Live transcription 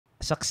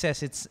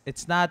success,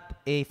 it's not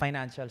a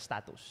financial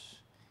status.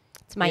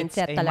 It's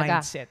mindset it's a talaga.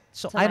 mindset.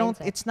 So It's a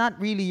mindset. it's not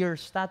really your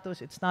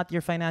status, it's not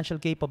your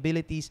financial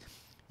capabilities.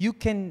 You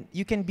can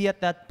be at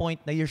that point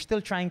na you're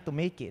still trying to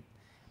make it.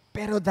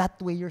 Pero that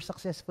way you're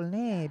successful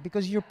na eh.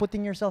 Because you're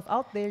putting yourself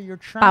out there,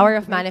 you're trying Power to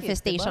of make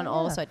manifestation it, diba?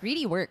 also. Yeah. It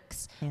really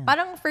works. Yeah.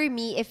 Parang for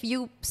me, if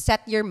you set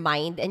your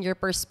mind and your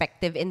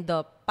perspective in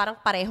the parang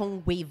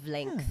parehong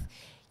wavelength,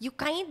 you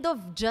kind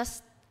of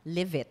just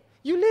live it.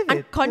 You live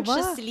it,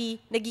 Unconsciously,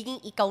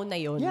 nagiging ikaw na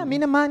yun. Yeah,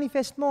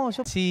 minamanifest mo.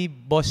 So, si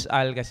Boss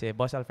Al kasi,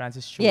 Boss Al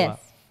Francis Chua, Yes.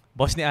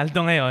 boss ni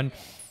Aldo ngayon,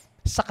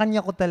 sa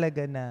kanya ko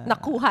talaga na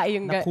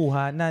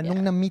nakuha na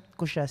nung na-meet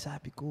ko siya,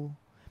 sabi ko,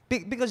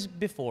 because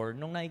before,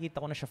 nung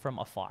nakikita ko na siya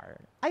from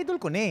afar, idol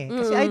ko na eh.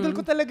 Kasi idol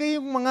ko talaga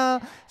yung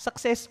mga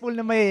successful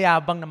na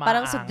mayayabang na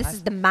maaangas. Parang, so this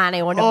is the man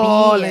I wanna be.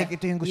 Oh, like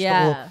ito yung gusto ko.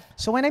 Yeah.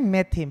 So when I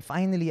met him,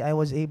 finally, I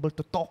was able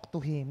to talk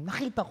to him.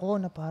 Nakita ko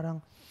na parang,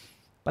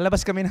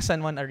 palabas kami ng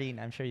San Juan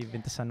Arena. I'm sure you've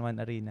been to San Juan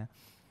Arena.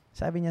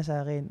 Sabi niya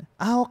sa akin,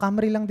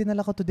 Camry lang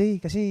dinala ko today.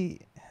 Kasi,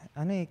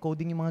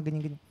 coding yung mga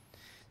ganyan-ganyan.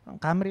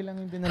 Ang Camry lang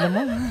yung dinala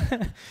mo.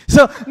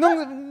 So,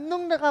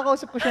 nung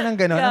nakakausap ko siya ng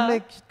gano'n, I'm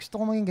like, gusto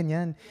ko maging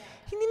ganyan.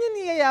 Hindi niya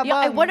niyayabang.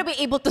 Yeah, I wanna be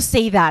able to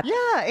say that.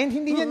 Yeah, and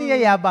hindi niya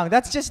niyayabang.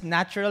 That's just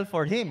natural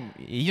for him.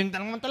 Yun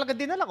naman talaga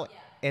dinala ko.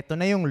 Ito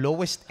na yung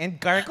lowest end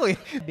car ko eh.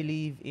 I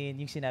believe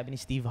in yung sinabi ni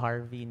Steve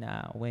Harvey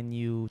na when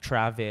you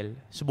travel,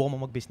 subukan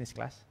mo mag-business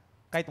class.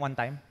 Kahit one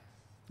time.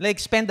 Like,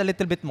 spend a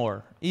little bit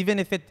more. Even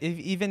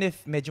if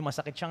medyo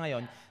masakit siya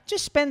ngayon,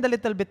 just spend a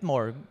little bit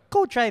more.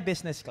 Go try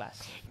business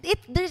class.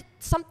 There's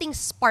something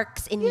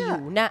sparks in you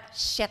na,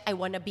 shit, I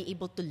wanna be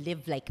able to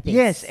live like this.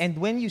 Yes, and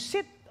when you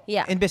sit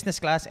Yeah. in business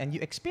class and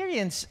you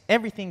experience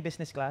everything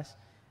business class,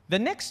 the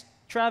next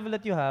travel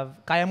that you have,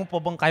 kaya mo pa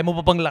bang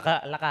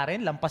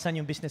lakarin, lampasan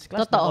yung business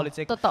class?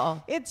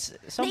 Totoo. It's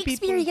some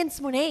people Na-experience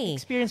mo na eh.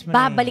 experience mo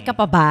na Babalik eh. ka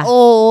pa ba?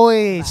 Oo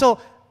eh. So,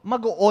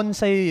 mag-on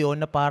sa'yo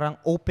yun na parang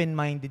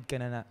open-minded ka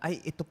na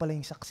ay, ito pala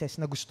yung success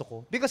na gusto ko.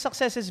 Because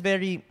success is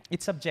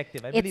it's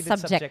subjective. I believe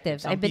it's subjective.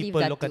 Some I believe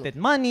people that look too. at it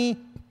money,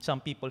 some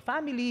people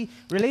family,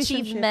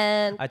 relationship,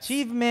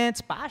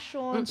 achievements,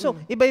 passion. So,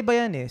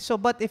 iba-iba yan eh. So,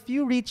 but if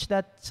you reach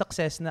that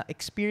success na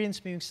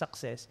experience mo yung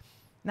success,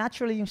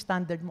 naturally yung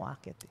standard mo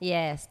akit.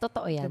 Yes,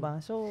 totoo yan.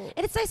 Diba? So,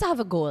 and it's nice to have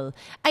a goal.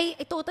 I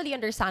totally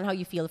understand how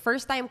you feel.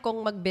 First time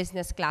kong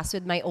mag-business class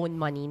with my own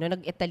money, no,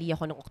 nag-Italy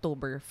ako noong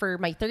October for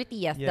my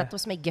 30th. Yeah. That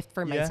was my gift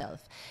for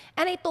myself.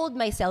 And I told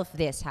myself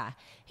this,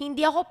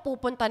 hindi ako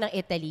pupunta ng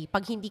Italy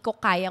pag hindi ko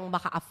kayang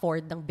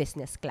maka-afford ng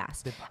business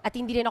class. Diba? At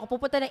hindi rin ako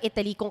pupunta ng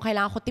Italy kung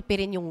kailangan ko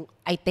tipirin yung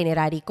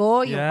itinerary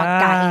ko, yung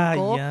pagkain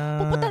ko.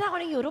 Pupunta na ako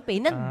ng Europe eh.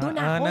 Nandun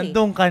ako eh.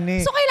 Nandun ka ni.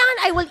 So kailangan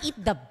I will eat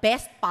the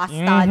best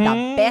pasta, the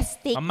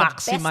best steak, the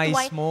best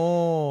wine.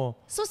 Mo.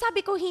 So sabi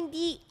ko,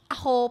 hindi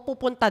ako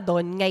pupunta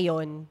doon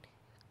ngayon.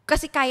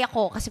 Kasi kaya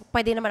ko, kasi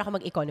pwede naman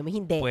ako mag-economy.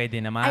 Hindi. Pwede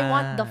naman. I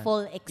want the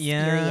full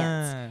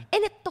experience. Yeah.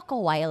 And it took a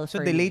while So,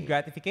 for delayed me.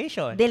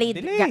 gratification.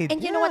 And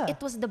you know what? It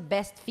was the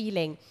best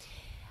feeling.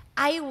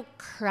 I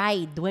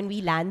cried when we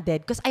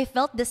landed because I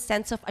felt this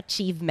sense of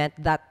achievement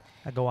that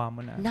Nagawa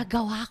mo na.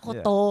 nagawa ko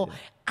to.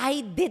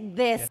 I did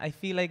this. I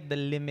feel like the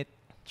limit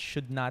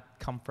should not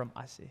come from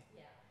us eh.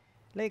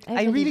 Like,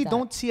 I I really believe that.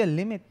 don't see a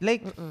limit.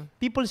 Like,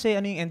 people say,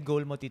 ano yung end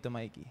goal mo, Tito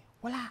Mikey?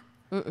 Wala.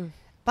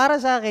 Para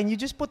sa akin, you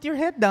just put your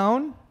head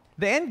down.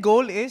 The end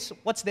goal is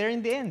what's there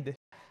in the end.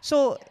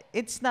 So,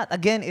 it's not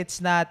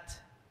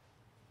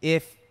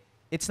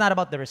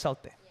about the result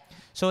eh.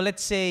 So,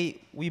 let's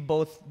say we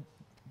both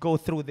go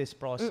through this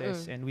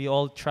process and we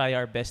all try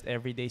our best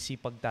every day,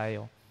 sipag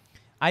tayo.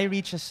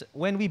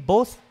 When we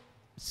both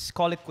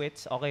call it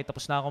quits, okay,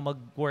 tapos na ako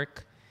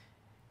mag-work,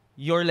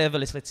 your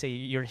level is, let's say,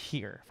 you're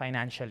here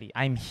financially.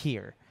 I'm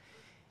here.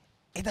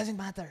 It doesn't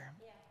matter.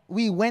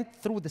 We went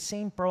through the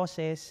same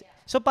process.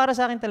 So para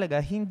sa akin talaga,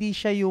 hindi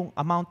siya yung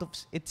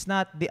it's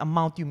not the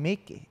amount you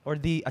make or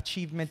the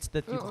achievements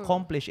that you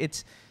accomplish.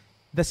 It's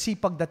the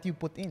sipag that you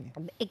put in.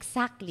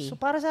 Exactly. So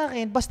para sa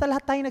akin, basta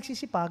lahat tayo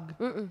nagsisipag,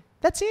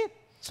 that's it.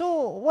 So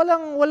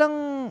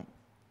walang,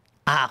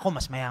 ako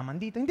mas mayaman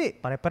dito. Hindi.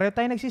 Pare-pareho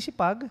tayo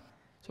nagsisipag.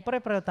 So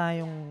pare-pareho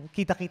tayong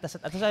kita-kita sa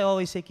taas. I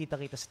always say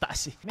kita-kita sa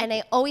taas. And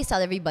I always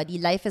tell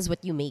everybody, life is what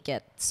you make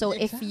it. So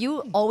if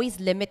you always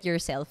limit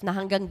yourself na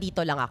hanggang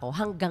dito lang ako,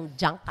 hanggang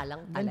dyan ka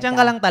lang talaga. Diyan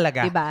ka lang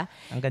talaga. Diba?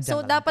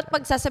 So So dapat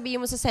pag sasabihin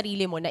mo sa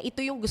sarili mo na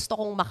ito yung gusto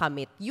kong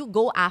makamit, you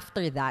go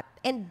after that.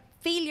 And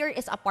failure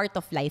is a part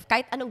of life.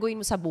 Kahit anong gawin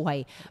mo sa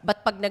buhay.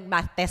 But pag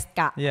nag-math test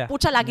ka,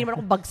 putya, lagi naman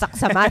akong bagsak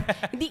sa math.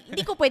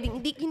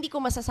 hindi ko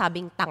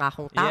masasabing tanga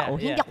akong tao.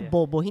 Hindi ako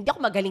bobo. Hindi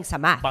ako magaling sa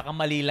math. Baka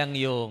mali lang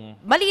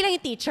yung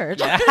teacher.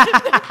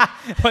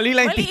 mali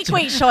lang yung mali teacher.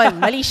 equation.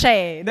 Mali siya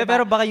eh. Diba?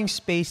 Pero baka yung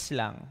space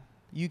lang.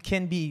 You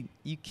can be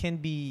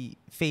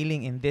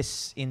failing in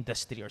this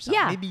industry or something.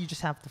 Yeah. Maybe you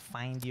just have to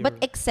find your... But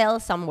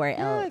excel somewhere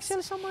else. Yeah,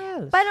 excel somewhere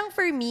else. Parang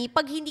for me,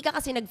 pag hindi ka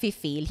kasi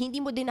nag-fail,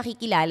 hindi mo din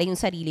nakikilala yung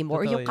sarili mo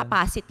or yung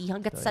capacity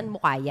hanggat saan mo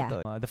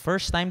kaya. The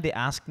first time they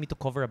asked me to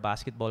cover a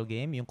basketball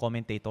game, yung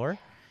commentator,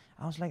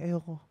 I was like,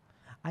 ayoko.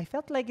 I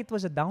felt like it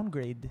was a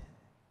downgrade.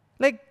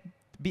 Like,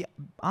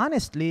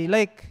 honestly,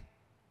 like,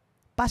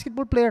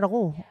 basketball player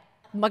ako.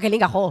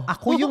 Magaling ako.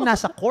 Ako yung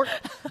nasa court.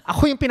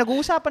 Ako yung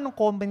pinag-uusapan ng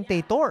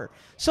commentator.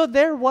 So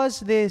there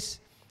was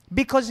this,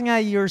 because nga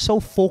you're so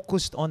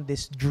focused on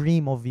this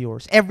dream of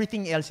yours,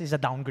 everything else is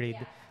a downgrade.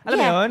 Alam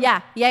mo yun?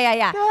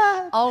 Yeah.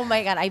 Oh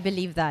my God, I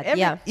believe that.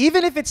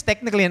 Even if it's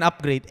technically an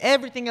upgrade,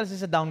 everything else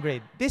is a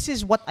downgrade. This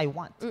is what I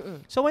want.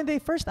 So when they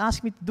first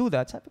asked me to do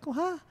that, sabi ko,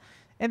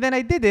 And then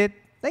I did it,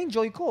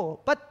 na-enjoy ko.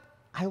 But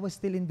I was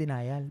still in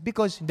denial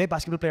because hindi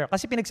basketball player.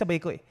 Kasi pinagsabay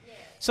ko eh.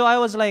 So I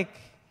was like,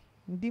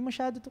 hindi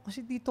masyado to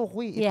kasi dito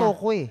ko eh. Ito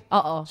ko eh.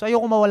 So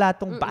ayoko mawala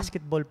tong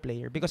basketball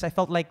player because I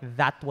felt like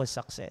that was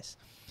success.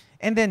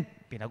 And then,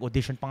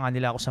 pinag-audition pa nga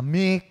nila ako sa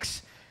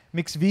Mix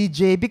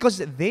VJ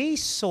because they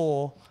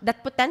saw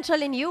that potential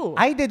in you.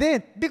 I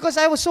didn't because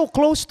I was so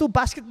close to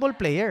basketball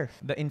player.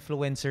 The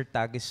influencer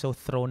tag is so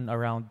thrown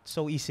around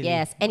so easily.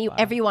 Yes, and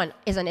everyone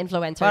is an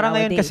influencer parang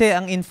nowadays. Ngayon kasi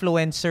ang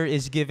influencer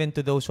is given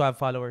to those who have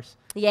followers.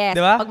 Yes,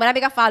 diba? Pag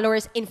marami ka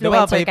followers,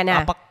 influencer ka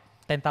na.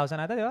 10,000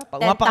 ata, di ba? Pag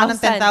umapa ka ng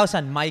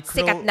 10,000,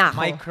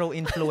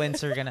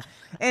 micro-influencer ka na.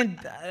 And,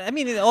 I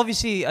mean,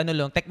 obviously,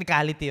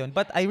 technicality yun.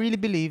 But I really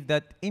believe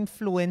that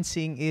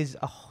influencing is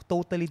a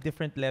totally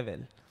different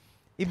level.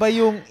 Iba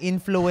yung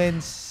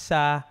influence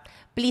sa...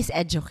 Please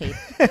educate.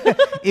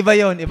 Iba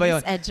yun.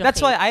 Educate. That's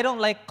why I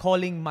don't like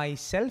calling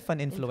myself an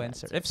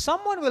influencer. If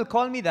someone will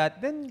call me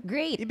that, then...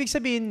 Great. Ibig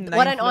sabihin...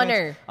 What an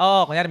honor.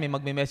 Kunyari, may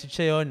magme-message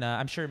sa'yo na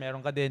I'm sure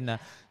meron ka din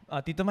na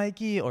Tito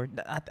Mikey or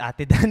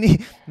Ate Dani,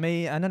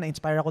 may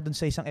na-inspire ako dun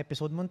sa isang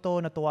episode mo to,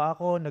 natuwa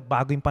ako,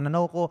 nagbago yung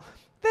pananaw ko,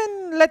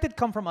 then let it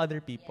come from other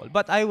people.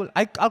 But I'll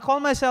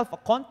call myself a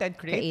content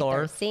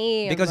creator.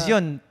 Same. Because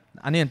yun,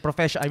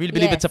 profession. I really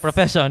believe it's a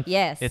profession.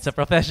 Yes. It's a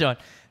profession.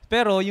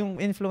 Pero yung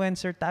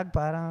influencer tag,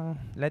 parang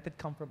let it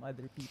come from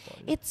other people.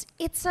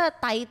 It's a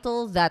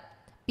title that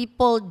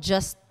people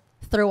just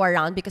throw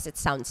around because it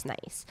sounds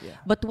nice. Yeah.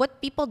 But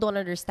what people don't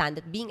understand,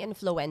 that being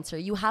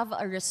influencer, you have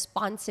a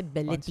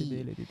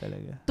responsibility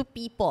to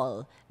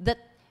people that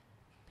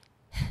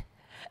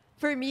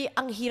for me,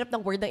 ang hirap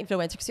ng word ng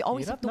influencer kasi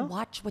always have to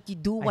watch what you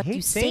do, what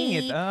you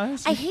say.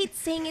 I hate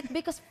saying it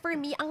because for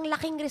me, ang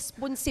laking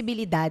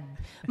responsibilidad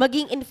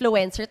maging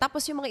influencer.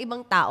 Tapos yung mga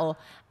ibang tao,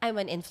 I'm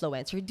an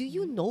influencer. Do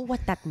you know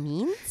what that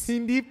means?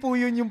 Hindi po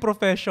yun yung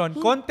profession.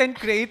 Content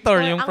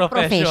creator yung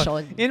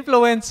profession.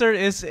 Influencer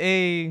is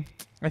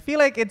I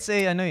feel like it's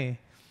a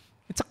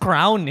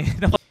crown eh.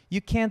 You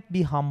can't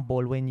be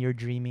humble when you're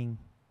dreaming.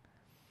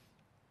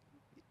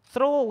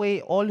 Throw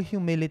away all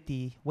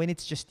humility when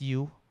it's just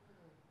you.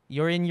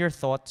 You're in your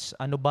thoughts.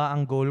 Ano ba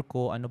ang goal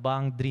ko? Ano ba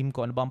ang dream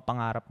ko? Ano ba ang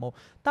pangarap mo?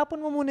 Tapon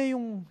mo muna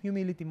yung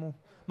humility mo.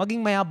 Maging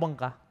mayabang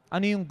ka.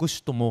 Ano yung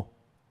gusto mo?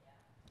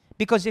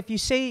 Because if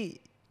you say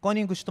kung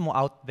ano yung gusto mo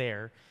out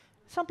there,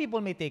 some people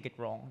may take it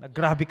wrong.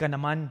 Grabe ka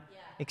naman.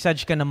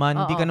 Exage ka naman,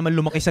 hindi ka naman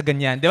lumaki sa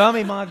ganyan. Di ba?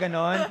 May mga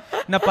ganon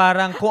na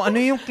parang kung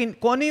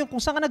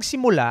saan ka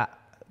nagsimula,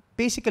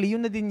 basically, yun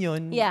na din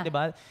yun. Yeah. Di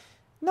ba?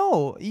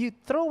 No, you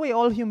throw away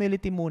all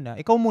humility muna.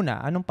 Ikaw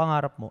muna, anong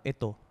pangarap mo?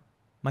 Ito.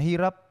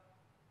 Mahirap?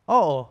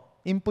 Oo.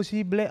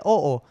 Imposible?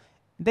 Oo.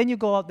 Then you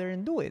go out there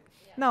and do it.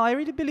 Yeah. Now, I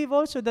really believe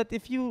also that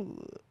if you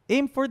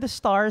aim for the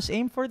stars,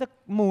 aim for the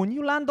moon,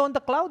 you land on the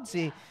clouds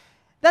eh.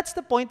 That's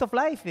the point of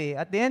life eh.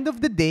 At the end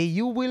of the day,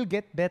 you will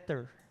get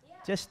better.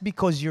 Just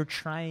because you're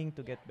trying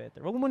to get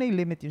better. Huwag mo na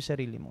i-limit yung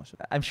sarili mo. So,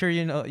 I'm sure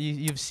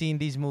you've seen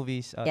these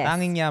movies. Yes.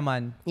 Tanging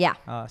Yaman. Yeah.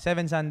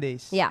 7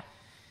 Sundays. Yeah.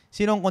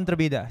 Sinong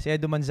kontrabida? Si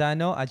Edo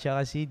Manzano at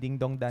saka si Ding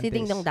Dong Dantes. Si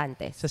Ding Dong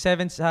Dantes. Sa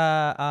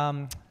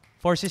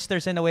Four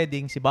Sisters and a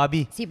Wedding, si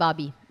Bobby. Si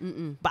Bobby.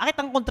 Bakit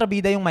ang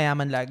kontrabida yung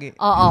mayaman lagi?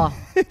 Oo.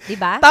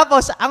 Diba?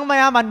 Tapos, ang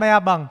mayaman,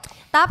 mayabang.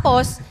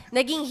 Tapos,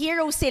 naging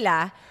hero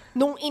sila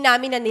nung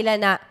inamin na nila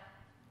na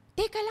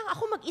teka lang,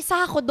 ako mag-isa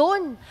ako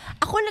doon.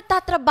 Ako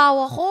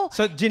nagtatrabaho ako.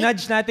 So,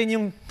 ginudge natin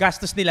yung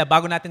gastos nila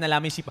bago natin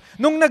nalaman yung sipa.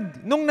 Nung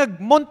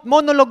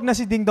monologue na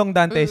si Ding Dong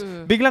Dantes,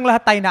 biglang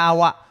lahat tayo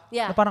naawa.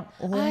 Yeah. Na parang,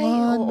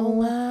 oo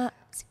nga.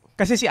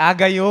 Kasi si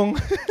Aga yung...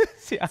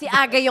 si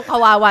Aga yung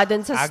kawawa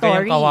doon sa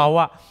story. Aga yung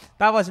kawawa.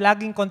 Tapos,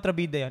 laging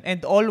kontrabida yun.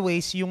 And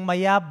always, yung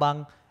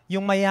mayabang,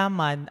 yung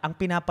mayaman, ang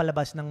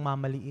pinapalabas ng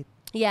mamaliit.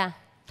 Yeah.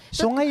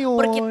 So, ngayon...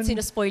 Porkit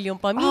sinuspoil yung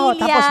pamilya.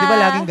 Tapos, di ba,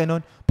 laging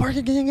ganun?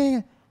 Porkit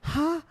ganyan.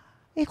 Ha?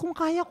 Kung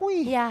kaya ko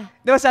eh. Yeah.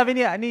 Di ba sabi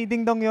ni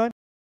Ding Dong yun?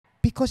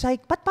 Because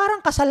ba't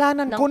parang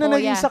kasalanan ko na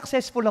naging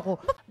successful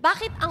ako?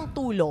 Bakit ang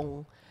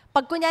tulong?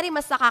 Pag kunyari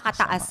mas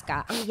nakakataas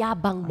ka, ang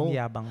yabang mo. Ang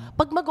yabang mo.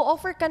 Pag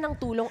mag-o-offer ka ng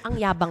tulong, ang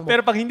yabang mo.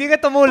 Pero pag hindi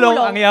ka tumulong,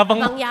 ang yabang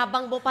mo. Ang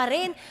yabang mo pa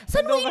rin.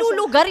 Saan mo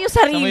ilulugar yung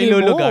sarili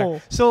mo?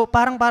 So,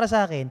 parang para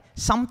sa akin,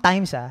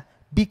 sometimes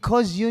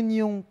because yun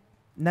yung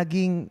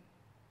naging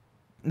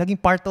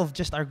part of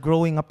just our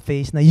growing up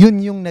phase, na yun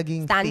yung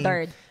naging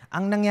standard.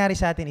 Ang nangyari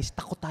sa atin is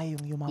takot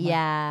tayong yumaman.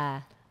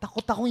 Yeah.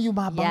 Takot akong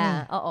yumabang.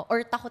 Yeah, oo.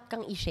 Or takot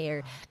kang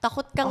i-share.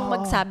 Takot kang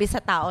magsabi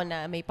sa tao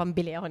na may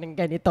pambili ako ng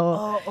ganito.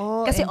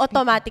 Kasi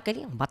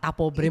automatically, bata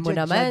pobre mo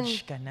naman.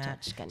 Judge ka na.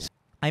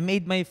 I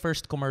made my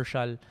first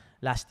commercial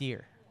last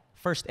year.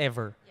 First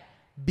ever.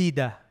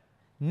 Bida.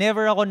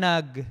 Never ako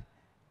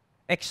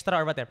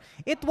extra or whatever.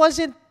 It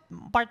wasn't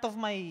part of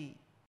my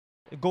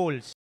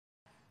goals.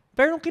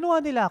 Pero nung kinuha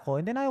nila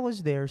ako, and then I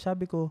was there,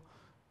 sabi ko,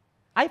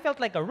 I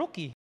felt like a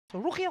rookie. So,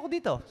 rookie ako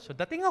dito. So,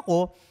 dating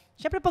ako,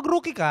 syempre pag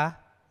rookie ka,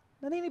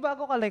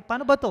 naninibago ka, like,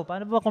 paano ba to?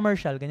 Paano ba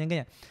commercial?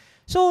 Ganyan.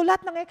 So,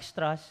 lahat ng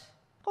extras,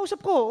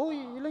 kausap ko,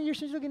 uy, ilang years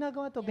nyo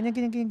ginagawa to?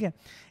 Ganyan.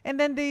 And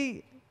then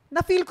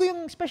na-feel ko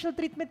yung special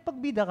treatment pag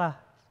bida ka.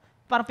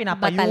 Parang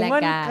pinapayungan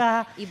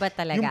ka. Iba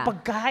talaga. Yung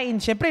pagkain.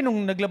 Siyempre,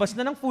 nung naglabas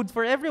na ng food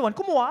for everyone,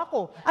 kumuha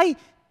ako. Ay,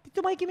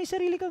 dito Mikey, may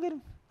sarili ka. Ganun.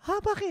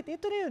 Ha, bakit?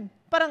 Ito na yun.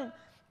 Parang,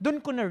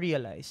 doon ko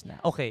na-realize na,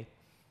 okay,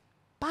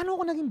 paano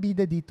ako naging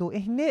bida dito?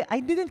 Hindi,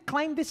 I didn't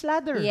climb this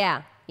ladder.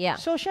 Yeah.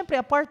 So, syempre,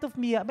 a part of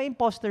me, may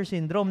imposter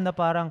syndrome na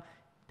parang,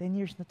 10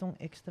 years na tong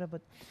extra,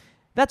 but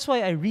that's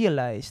why I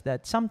realized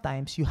that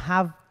sometimes you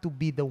have to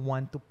be the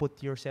one to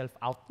put yourself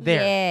out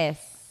there.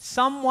 Yes.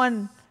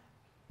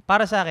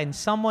 Para sa akin,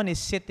 someone is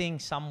sitting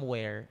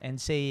somewhere and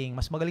saying,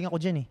 mas magaling ako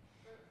dyan eh.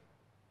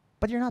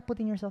 But you're not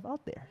putting yourself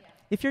out there.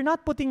 If you're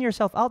not putting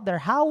yourself out there,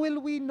 how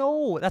will we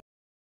know?